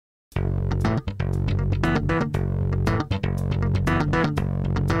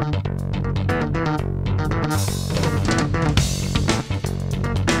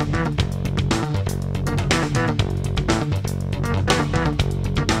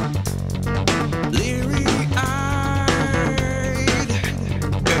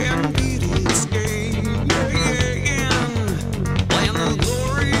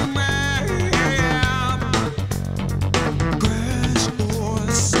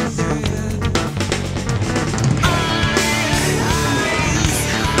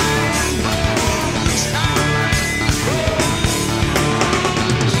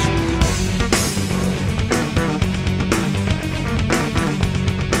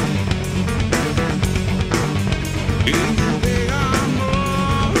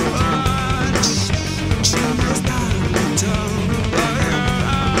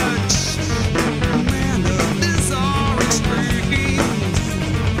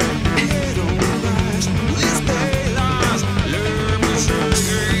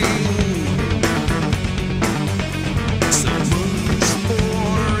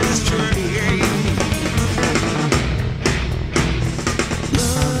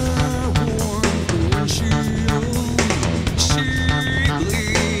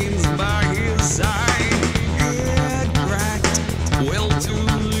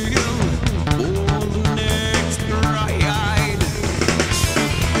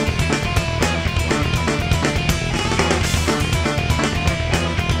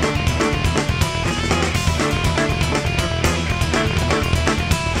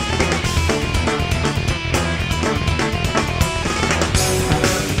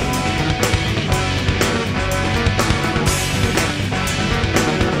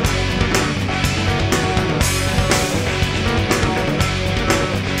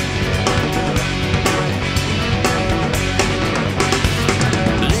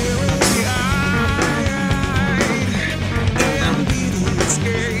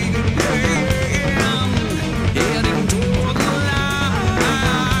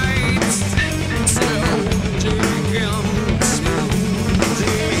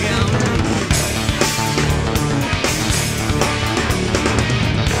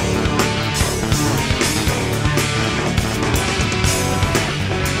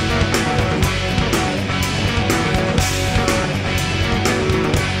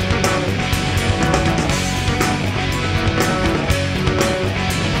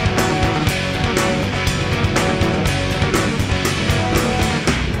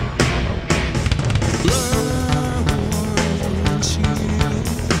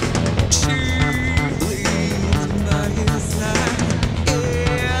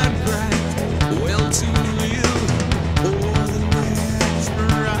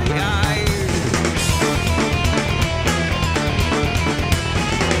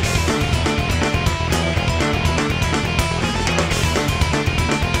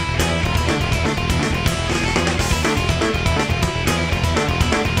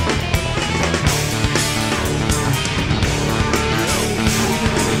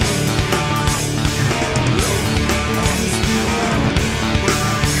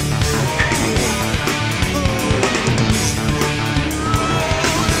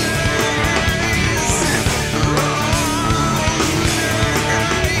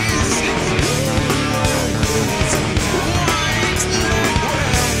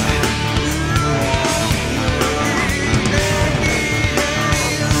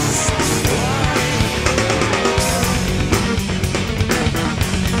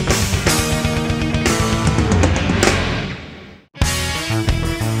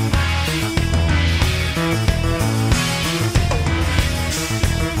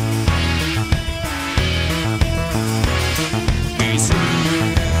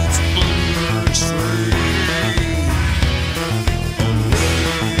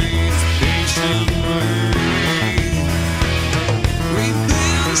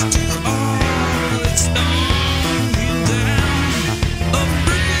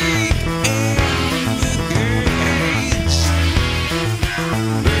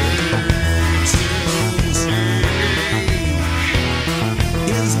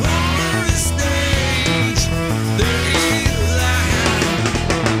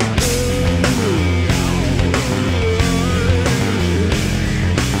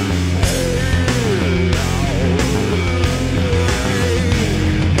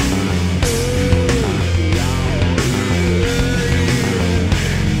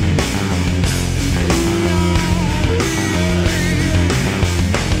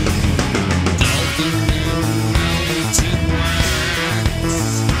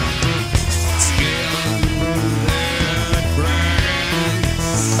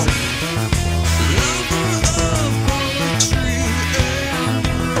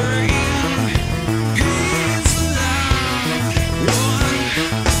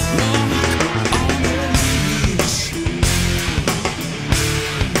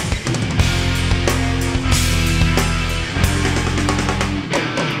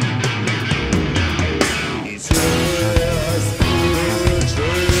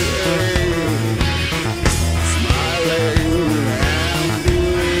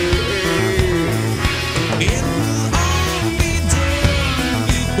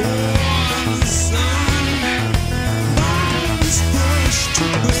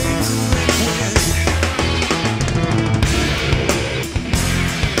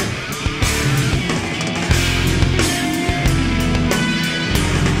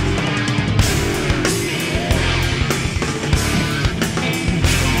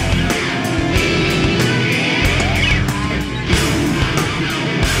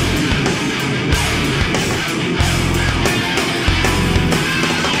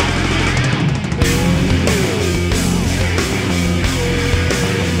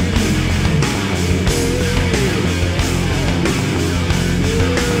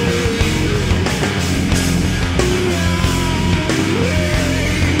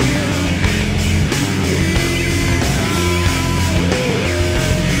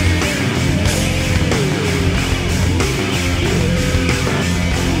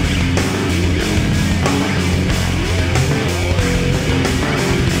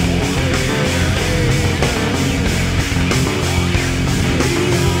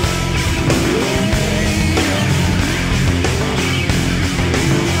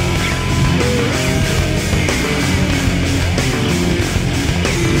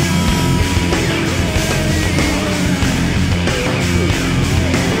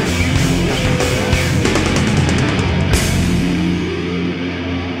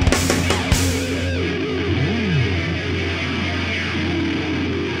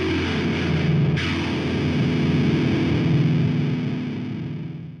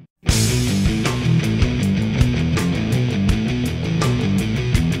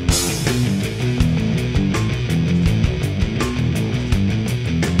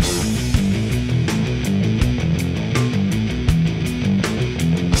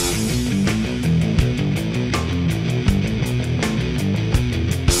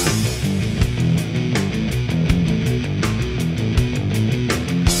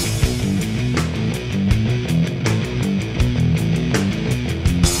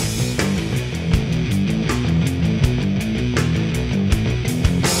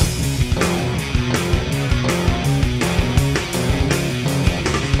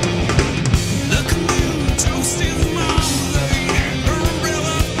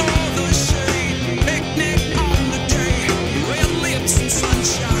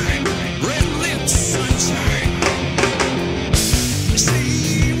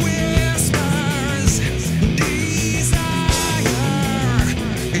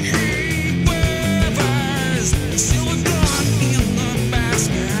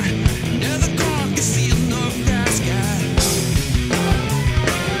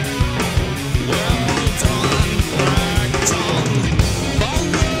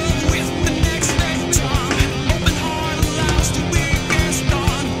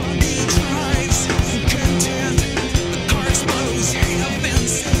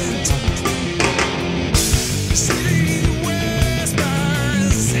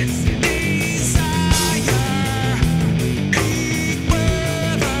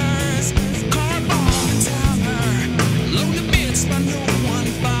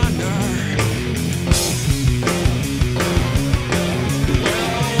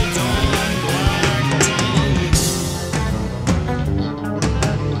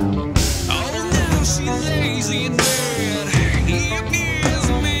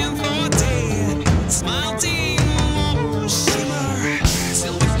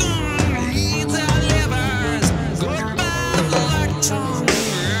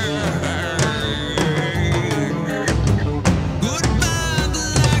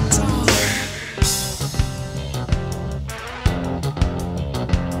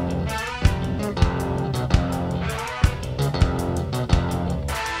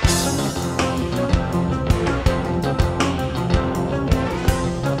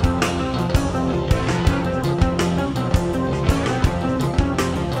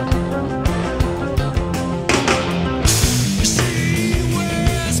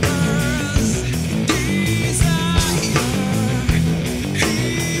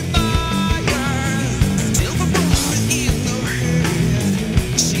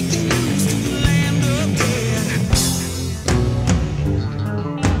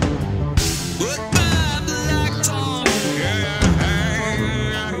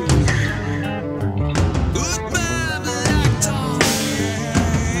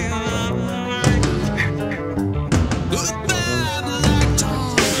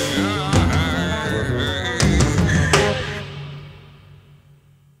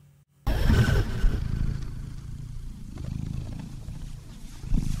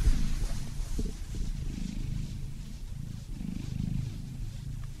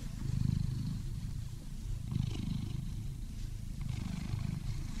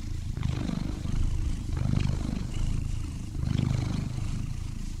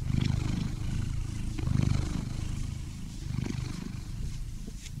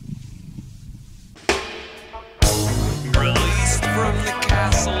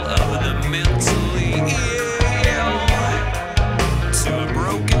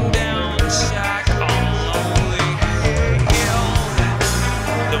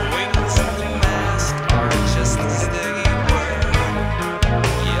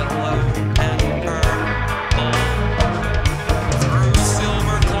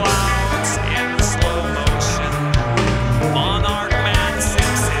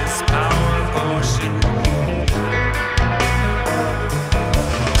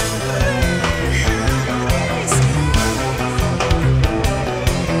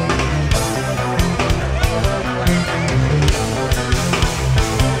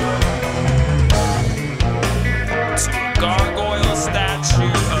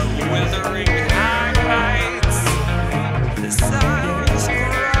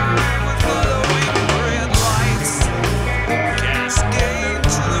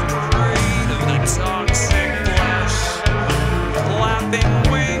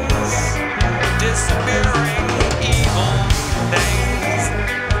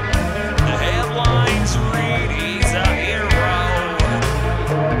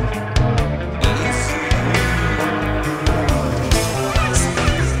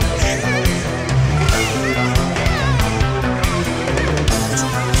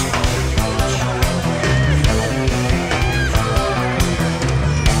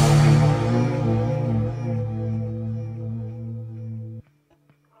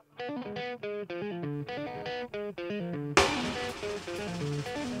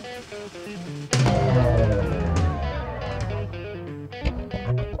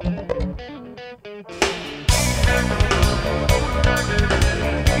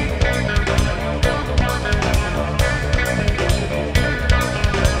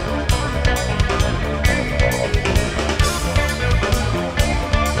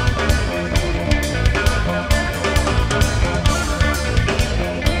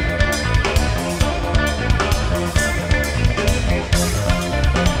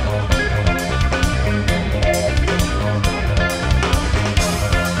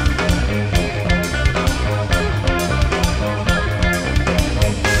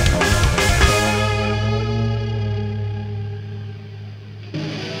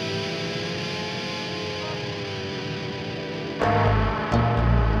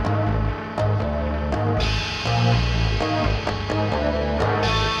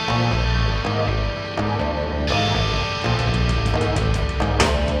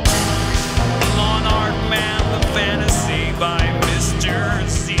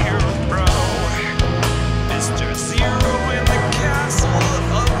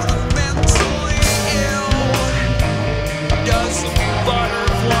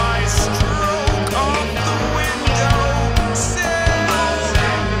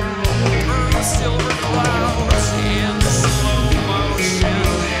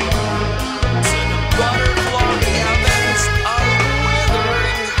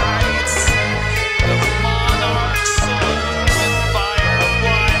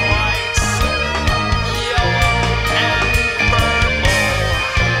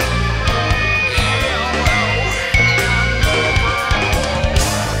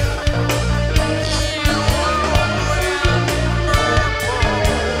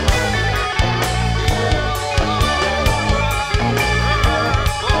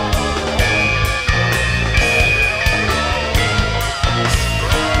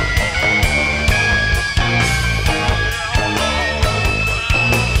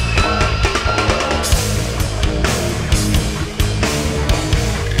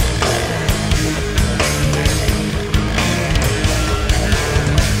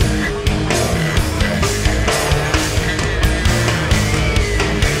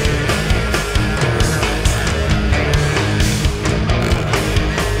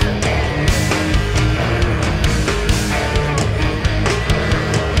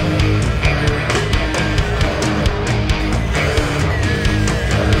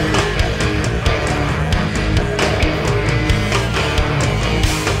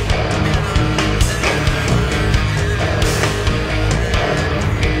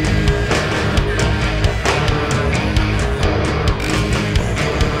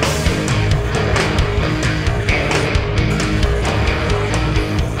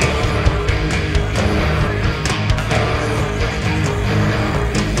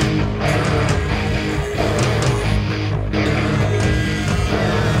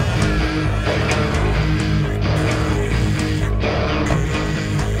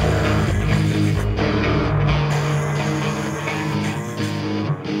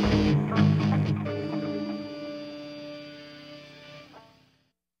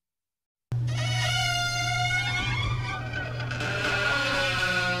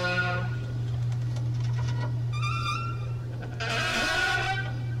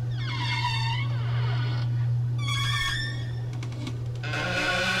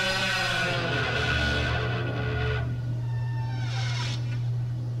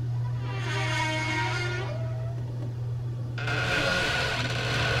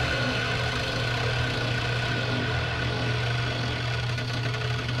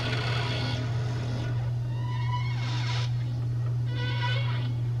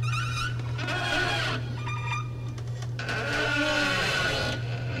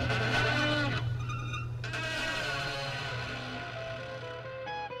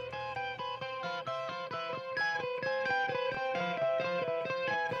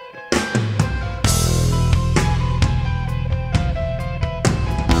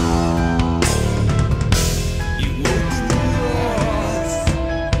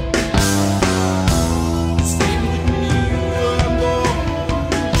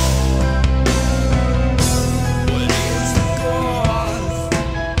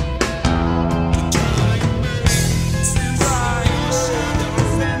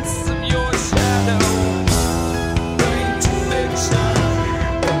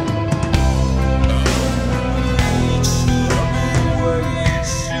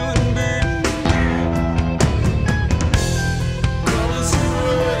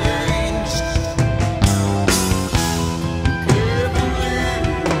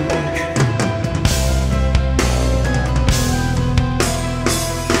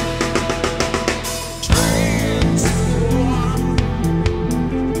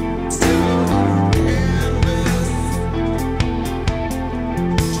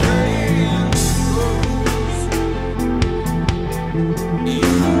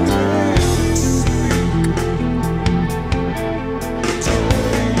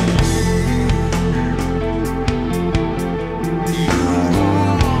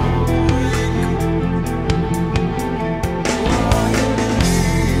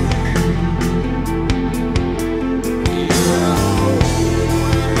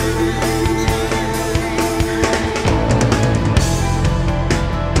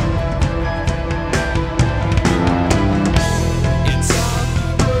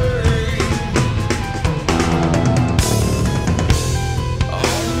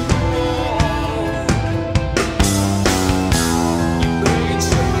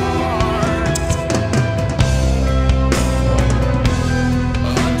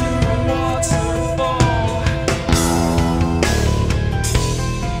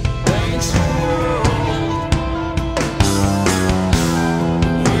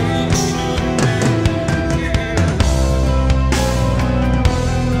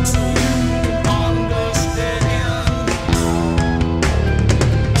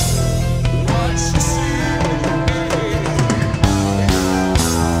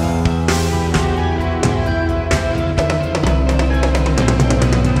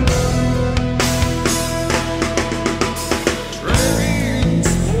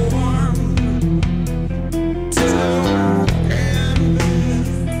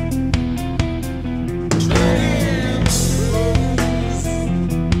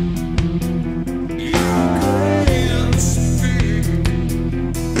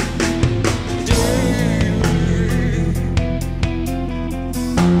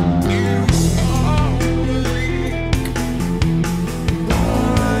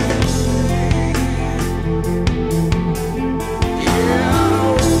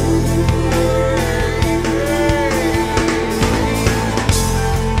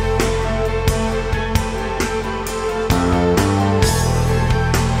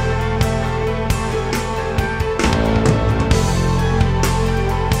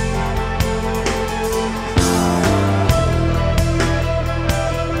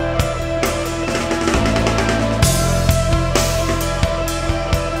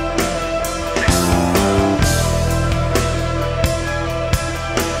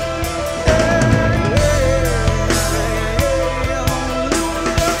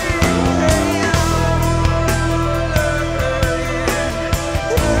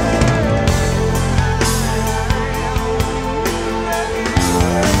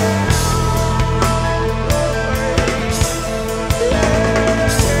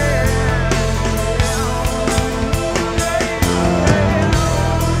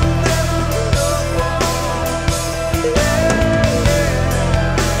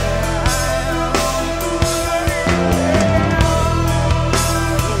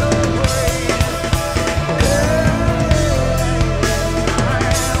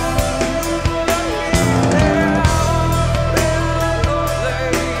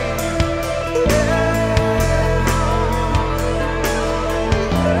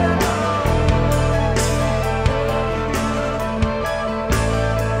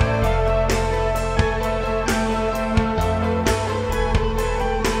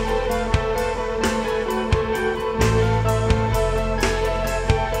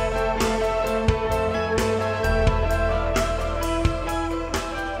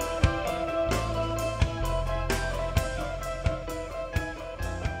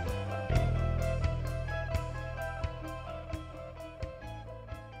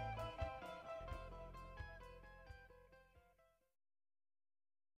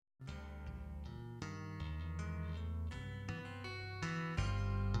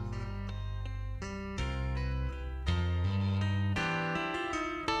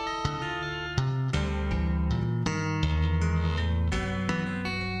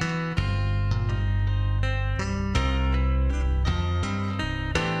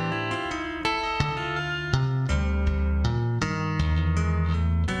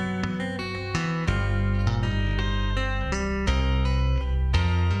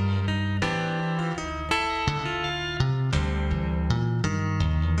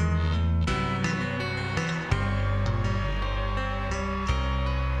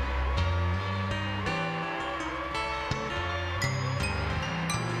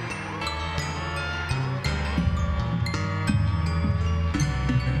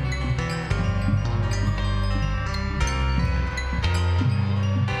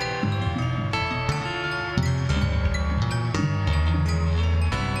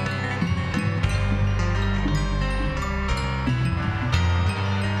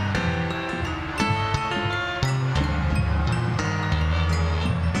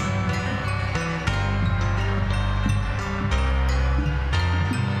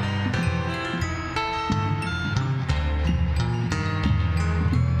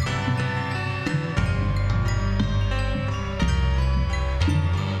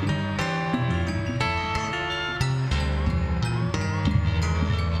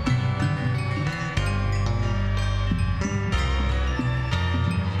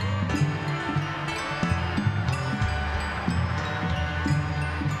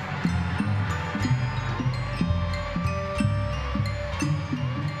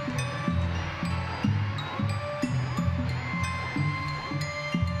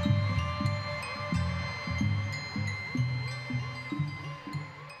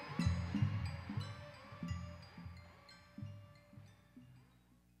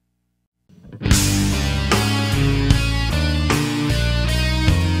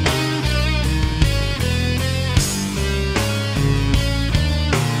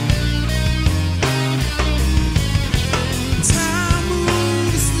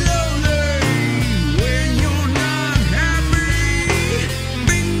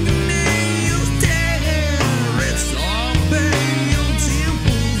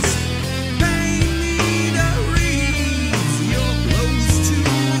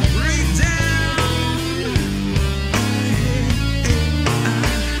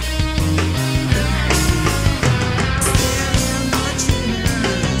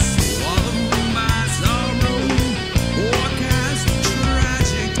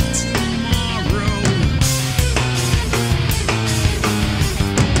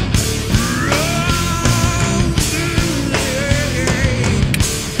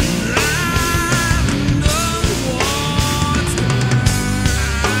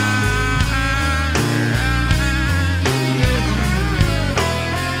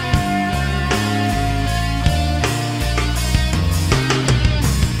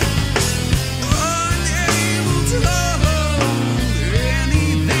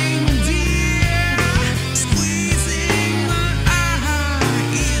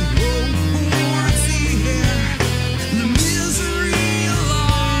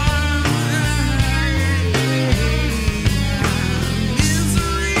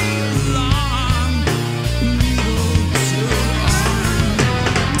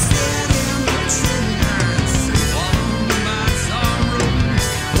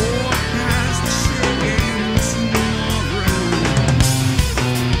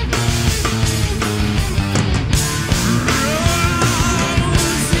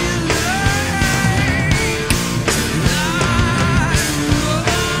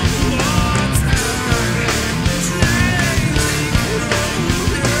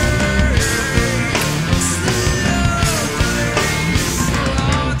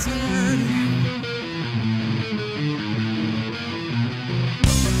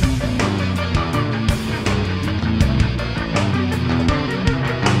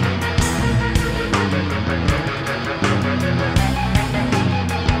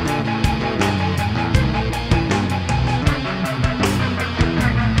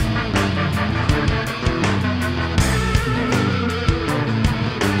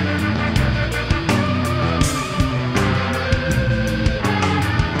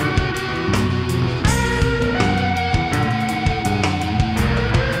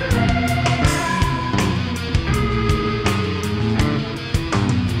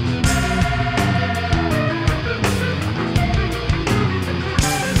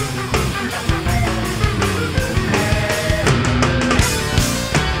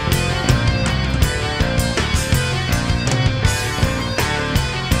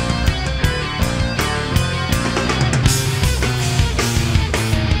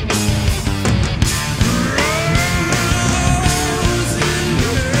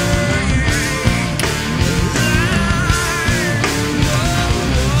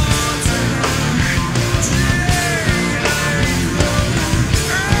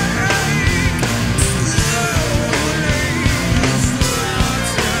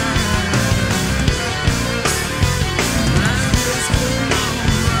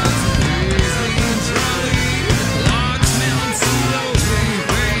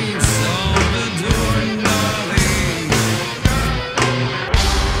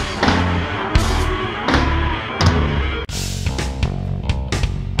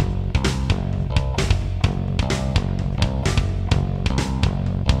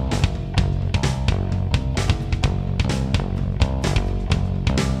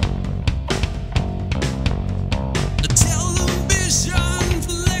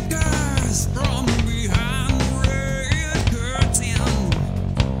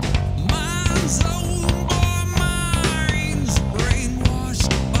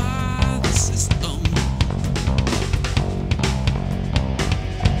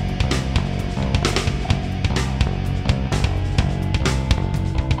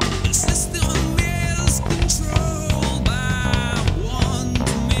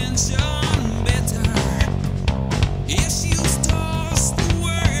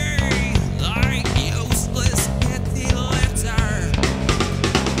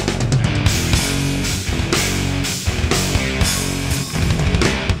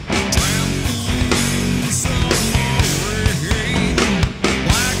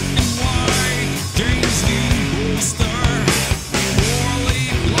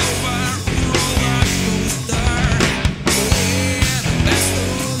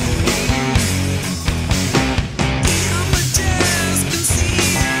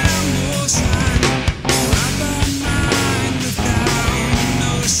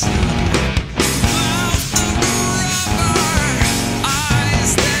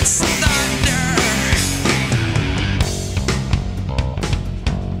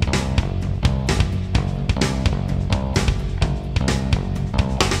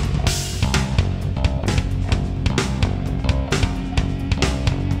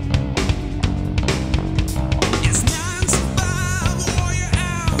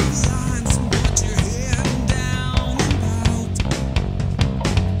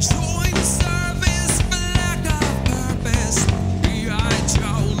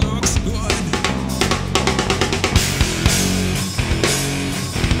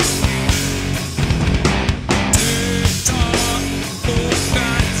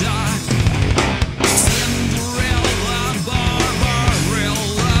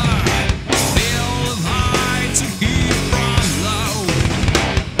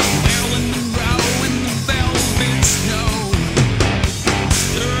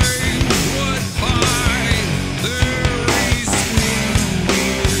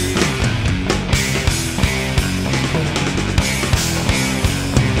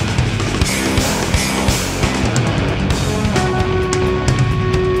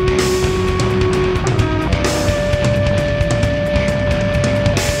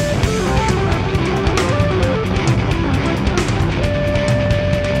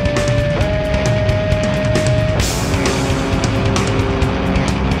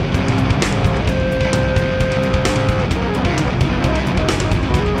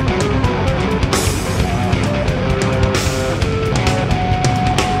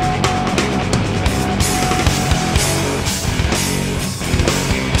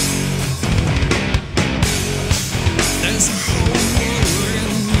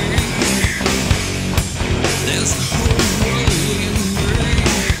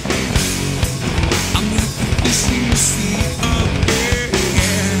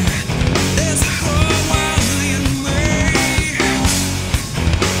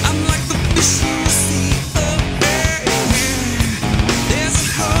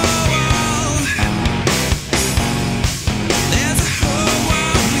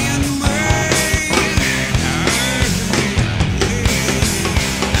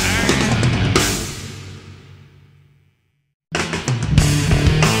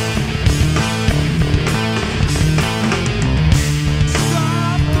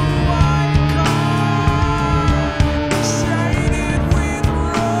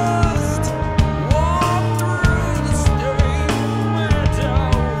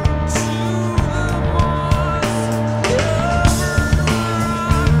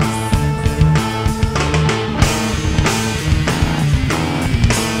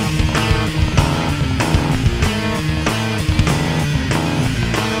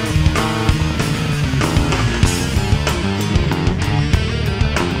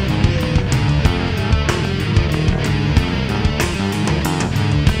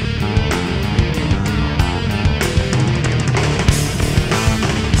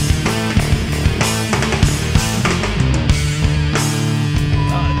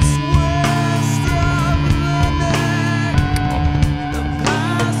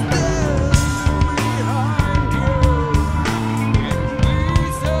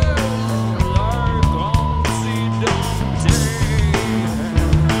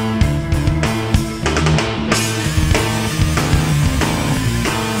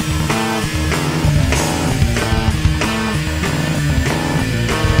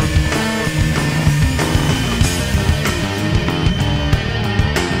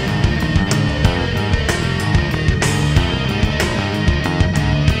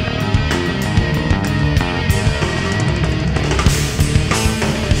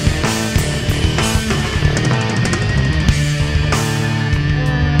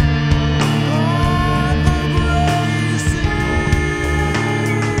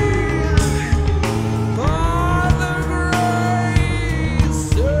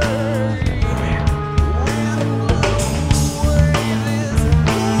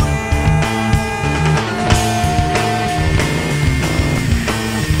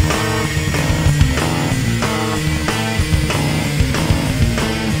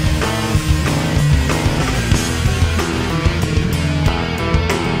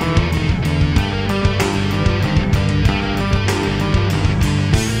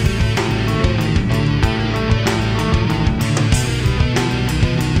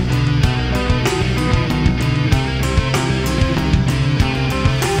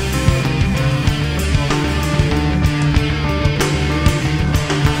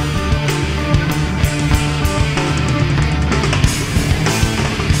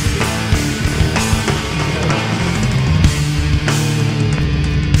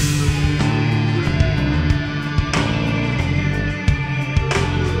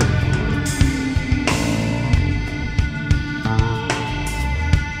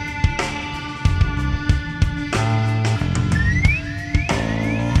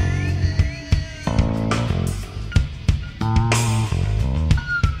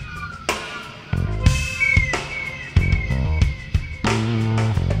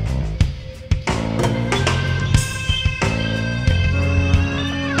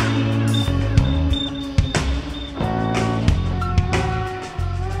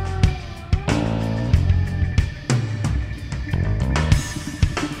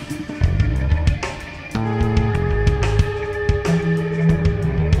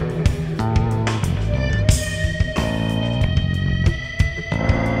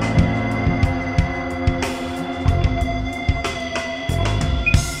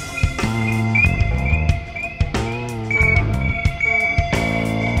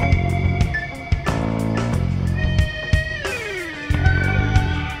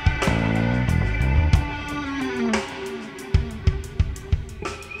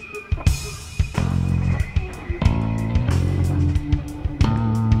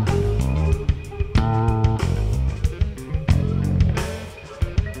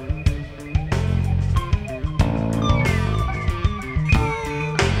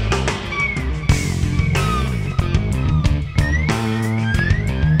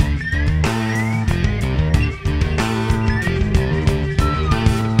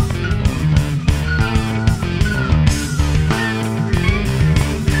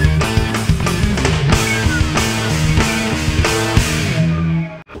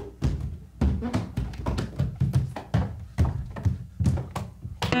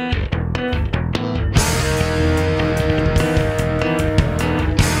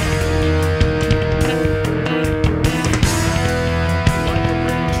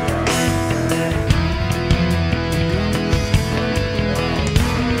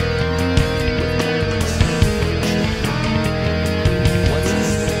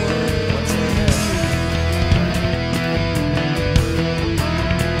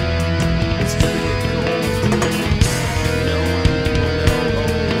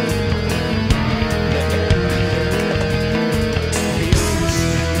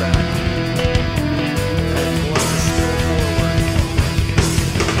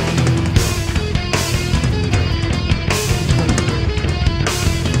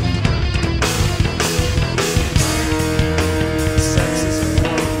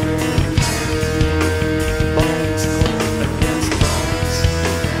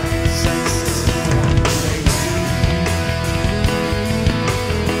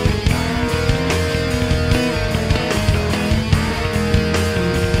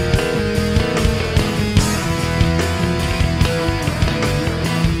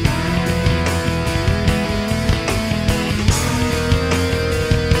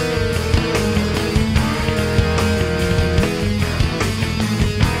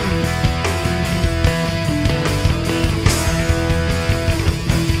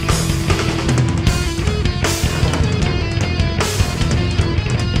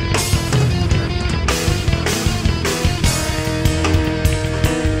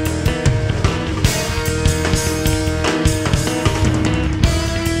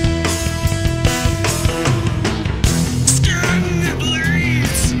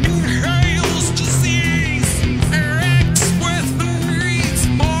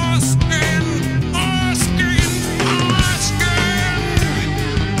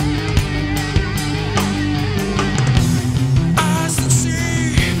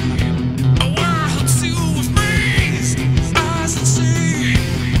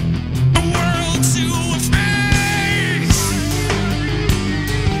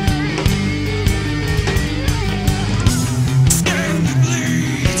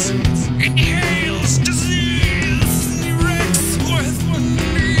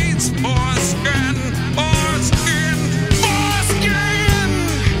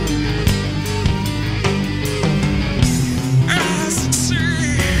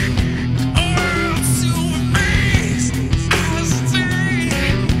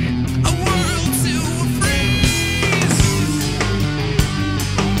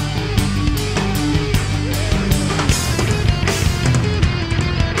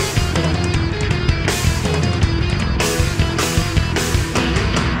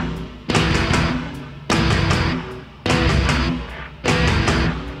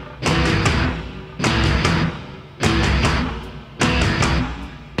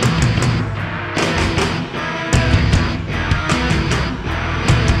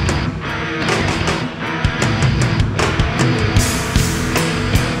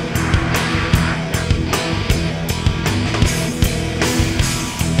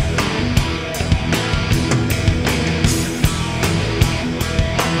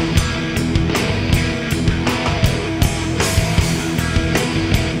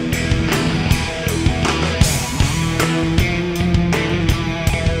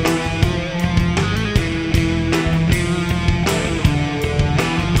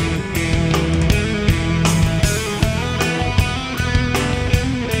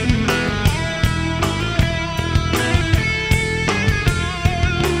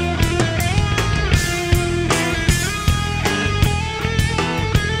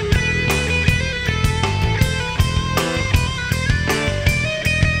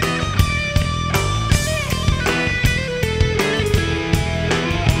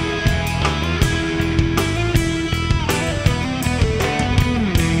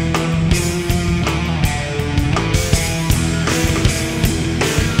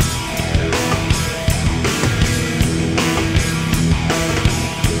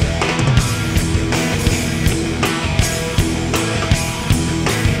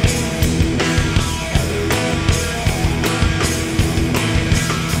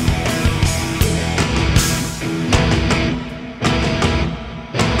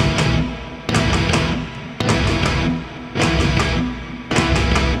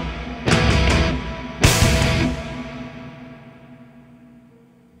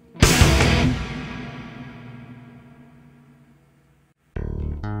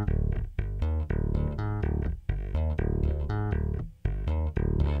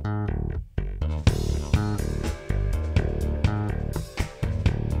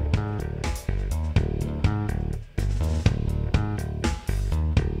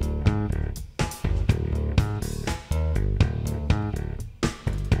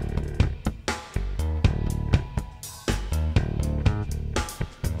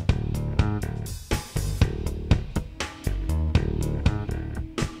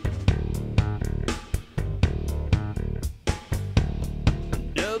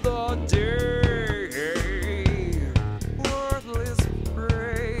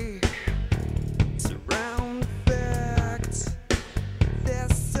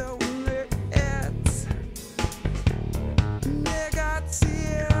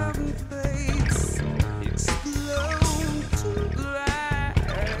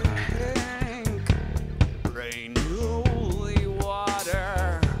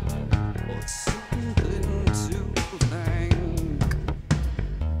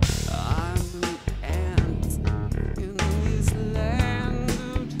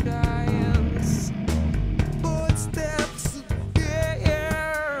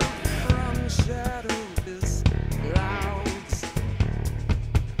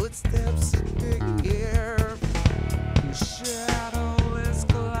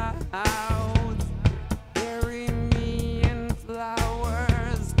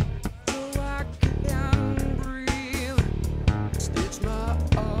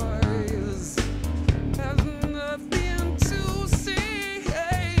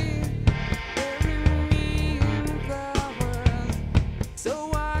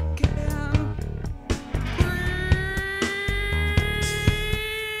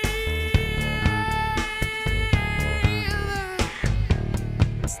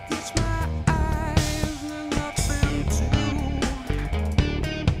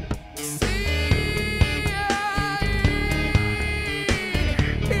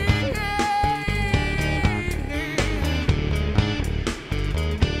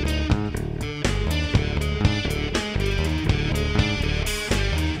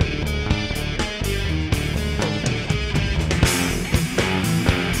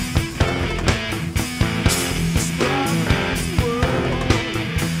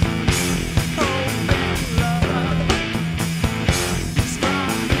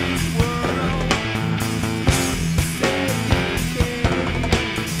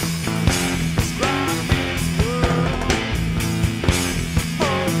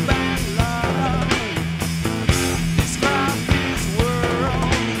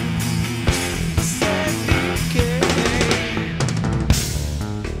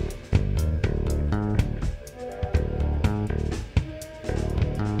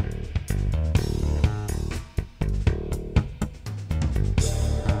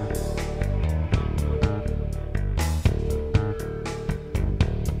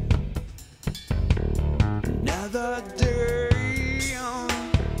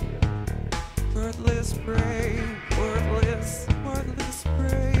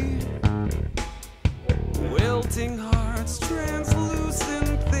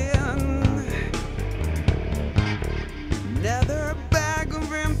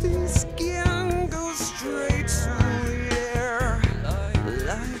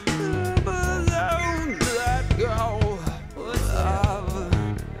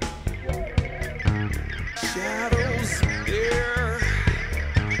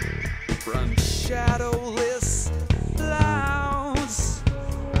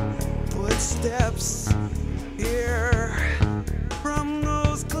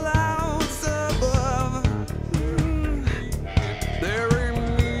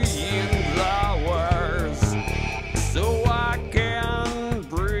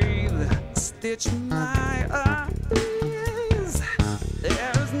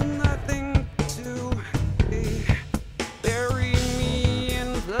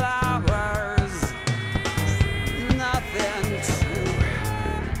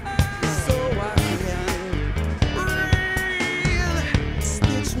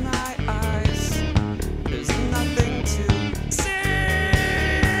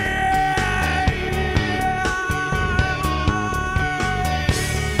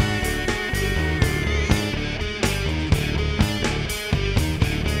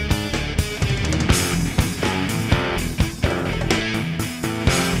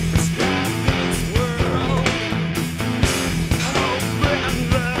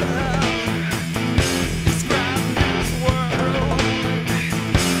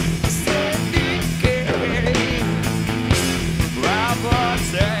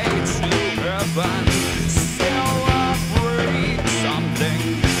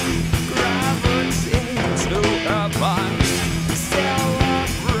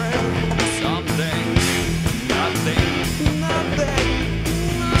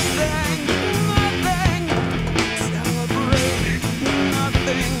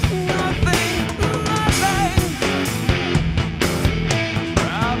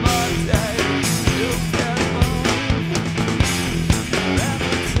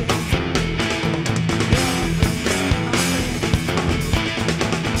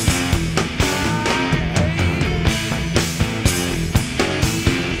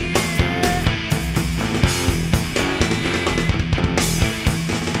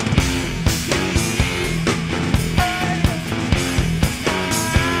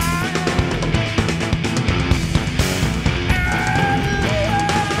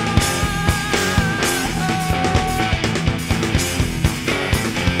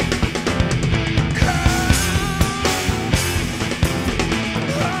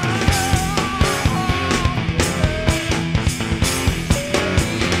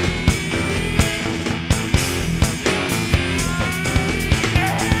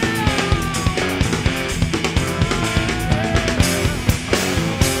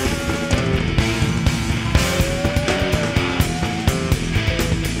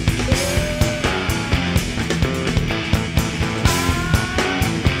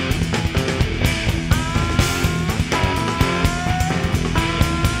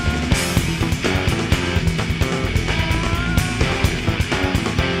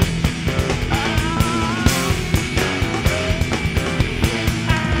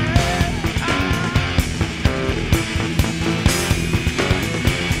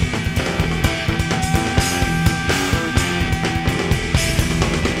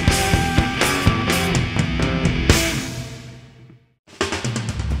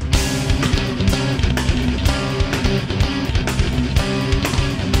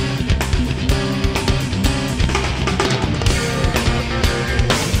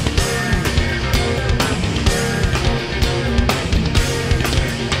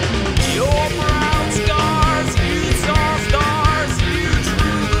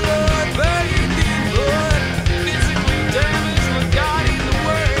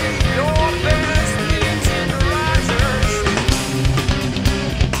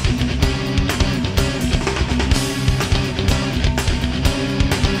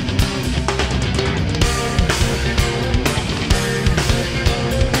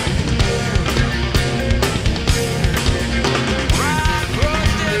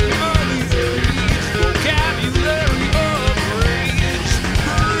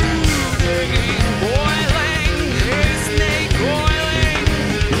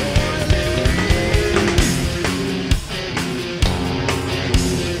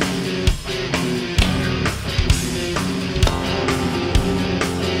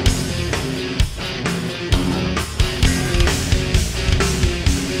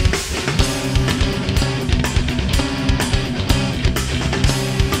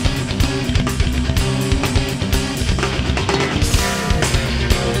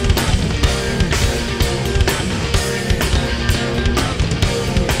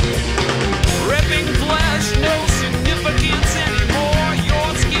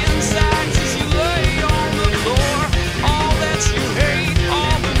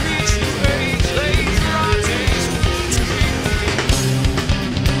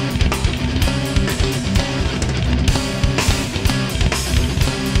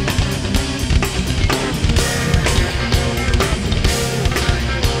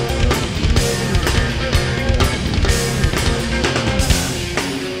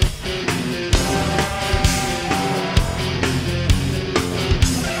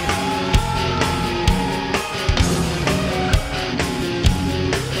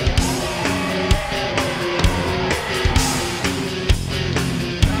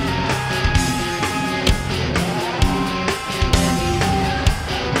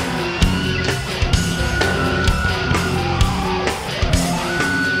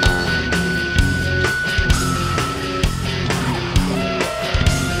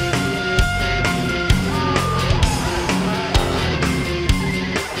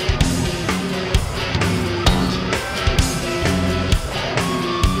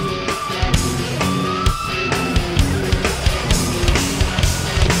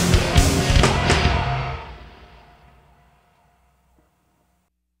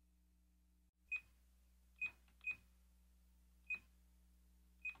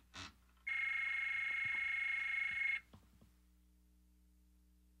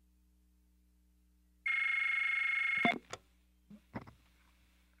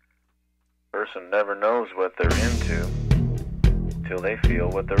person never knows what they're into till they feel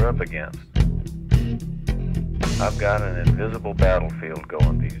what they're up against. I've got an invisible battlefield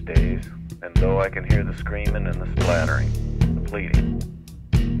going these days, and though I can hear the screaming and the splattering, the pleading,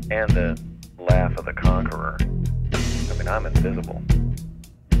 and the laugh of the conqueror, I mean, I'm invisible,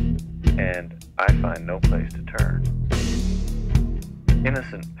 and I find no place to turn.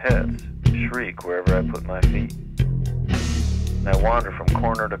 Innocent pets shriek wherever I put my feet. And I wander from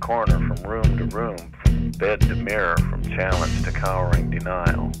corner to corner, from room to room, from bed to mirror, from challenge to cowering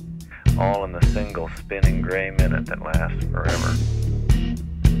denial, all in the single spinning gray minute that lasts forever.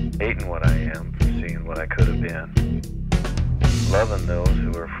 Hating what I am for seeing what I could have been. Loving those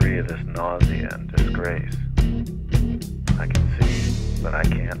who are free of this nausea and disgrace. I can see, but I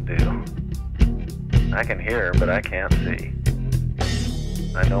can't do. I can hear, but I can't see.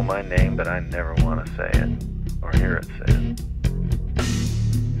 I know my name, but I never want to say it, or hear it said.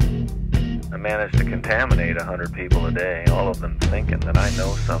 I manage to contaminate 100 people a day, all of them thinking that I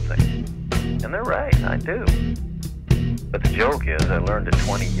know something. And they're right, I do. But the joke is, I learned it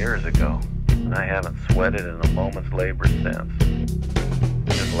 20 years ago, and I haven't sweated in a moment's labor since.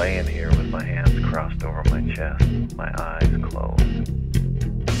 Just laying here with my hands crossed over my chest, my eyes closed.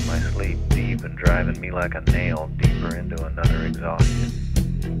 My sleep deep and driving me like a nail deeper into another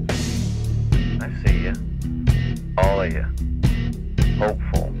exhaustion. I see you. All of you.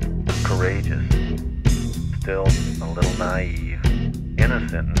 Hopeful, courageous, still a little naive,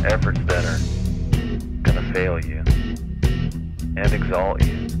 innocent in efforts that are gonna fail you and exalt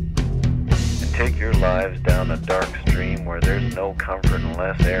you and take your lives down a dark stream where there's no comfort and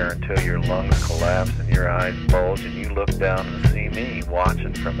less air until your lungs collapse and your eyes bulge and you look down and see me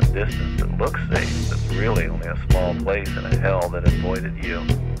watching from a distance that looks safe, that's really only a small place in a hell that avoided you.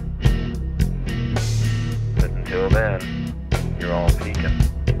 But until then, you're all peeking.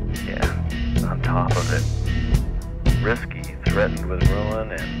 Yeah, on top of it. Risky, threatened with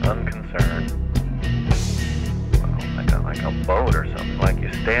ruin, and unconcerned. Well, like a boat or something, like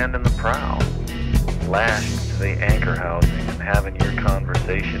you stand in the prow, lashed to the anchor housing and having your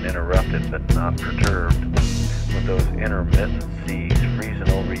conversation interrupted but not perturbed, with those intermittent seas freezing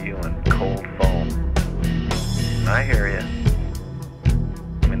over you in cold foam. And I hear you.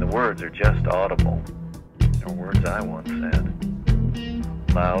 I mean, the words are just audible. They're words I once said,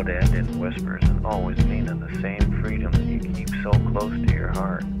 loud and in whispers, and always meaning the same freedom that you keep so close to your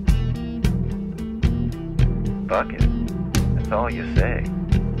heart. Fuck it. That's all you say.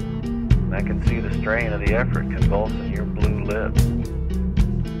 And I can see the strain of the effort convulsing your blue lips.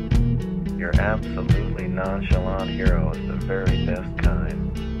 Your absolutely nonchalant hero is the very best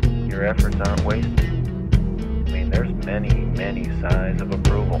kind. Your efforts aren't wasted. I mean, there's many, many sighs of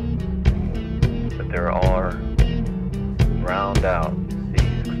approval. But there are drowned out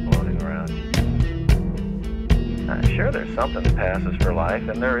seas exploding around you. Sure, there's something that passes for life,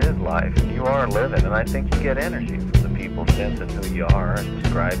 and there is life, and you are living, and I think you get energy from the people sensing who you are and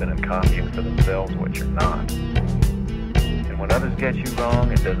describing and copying for themselves what you're not. And when others get you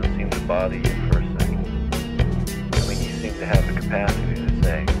wrong, it doesn't seem to bother you for a second. I mean, you seem to have the capacity to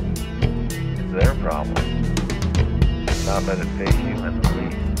say, it's their problem, not let it face you in the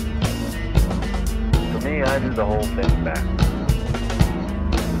least. For me, I do the whole thing backwards.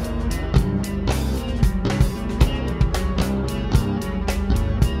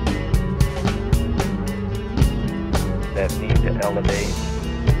 That need to elevate,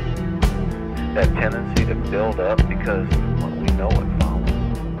 that tendency to build up because well, we know it follows.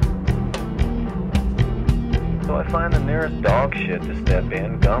 So I find the nearest dog shit to step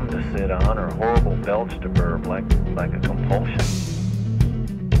in, gum to sit on, or horrible belch to burp like a compulsion.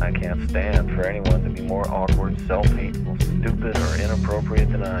 I can't stand for anyone to be more awkward, self-hateful, stupid, or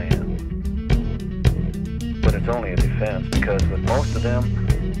inappropriate than I am. But it's only a defense because with most of them,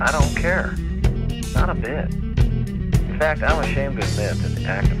 I don't care. Not a bit. In fact, I'm ashamed to admit that the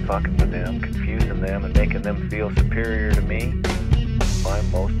act of fucking with them, confusing them, and making them feel superior to me is my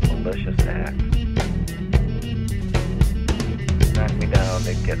most malicious act. Knock me down,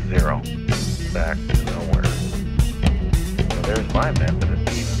 they'd get zero. Back to nowhere. So there's my method of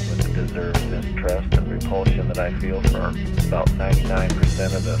dealing with the deserved mistrust and repulsion that I feel for about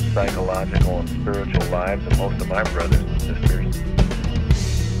 99% of the psychological and spiritual lives of most of my brothers and sisters.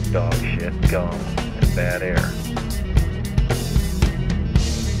 Dog shit, gum, and bad air.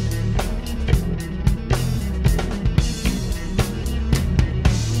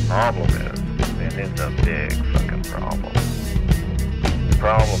 Problem is, and it's a big fucking problem. The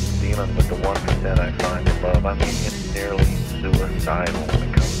problem's dealing with the 1% I find to love. I mean, it's nearly suicidal when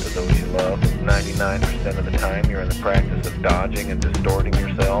it comes to those you love. 99% of the time you're in the practice of dodging and distorting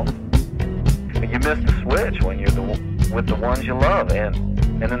yourself. switch when you're with the ones you love, and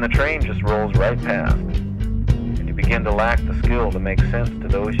then the train just rolls right past, and you begin to lack the skill to make sense to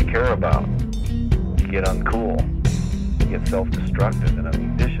those you care about. You get uncool. You get self-destructive in a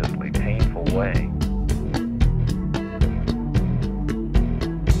viciously painful way.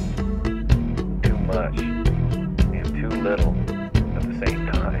 Too much and too little at the same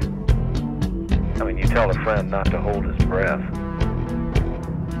time. I mean, you tell a friend not to hold his breath.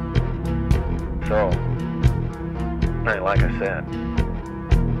 So, like I said,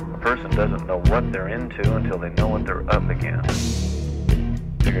 a person doesn't know what they're into until they know what they're up against.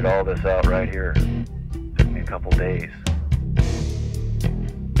 Figured all this out right here. Took me a couple days.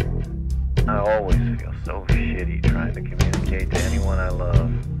 I always feel so shitty trying to communicate to anyone I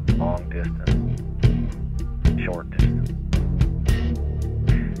love, long distance, short distance.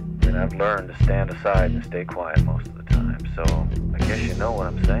 And I've learned to stand aside and stay quiet most of the time, so I guess you know what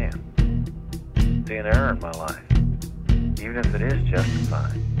I'm saying. See an error in my life, even if it is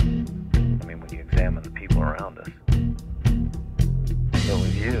justified. I mean, when you examine the people around us. So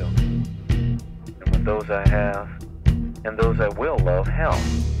with you, and with those I have, and those I will love, hell,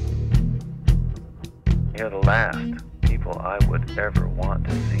 you're the last people I would ever want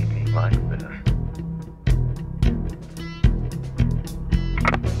to see me like this.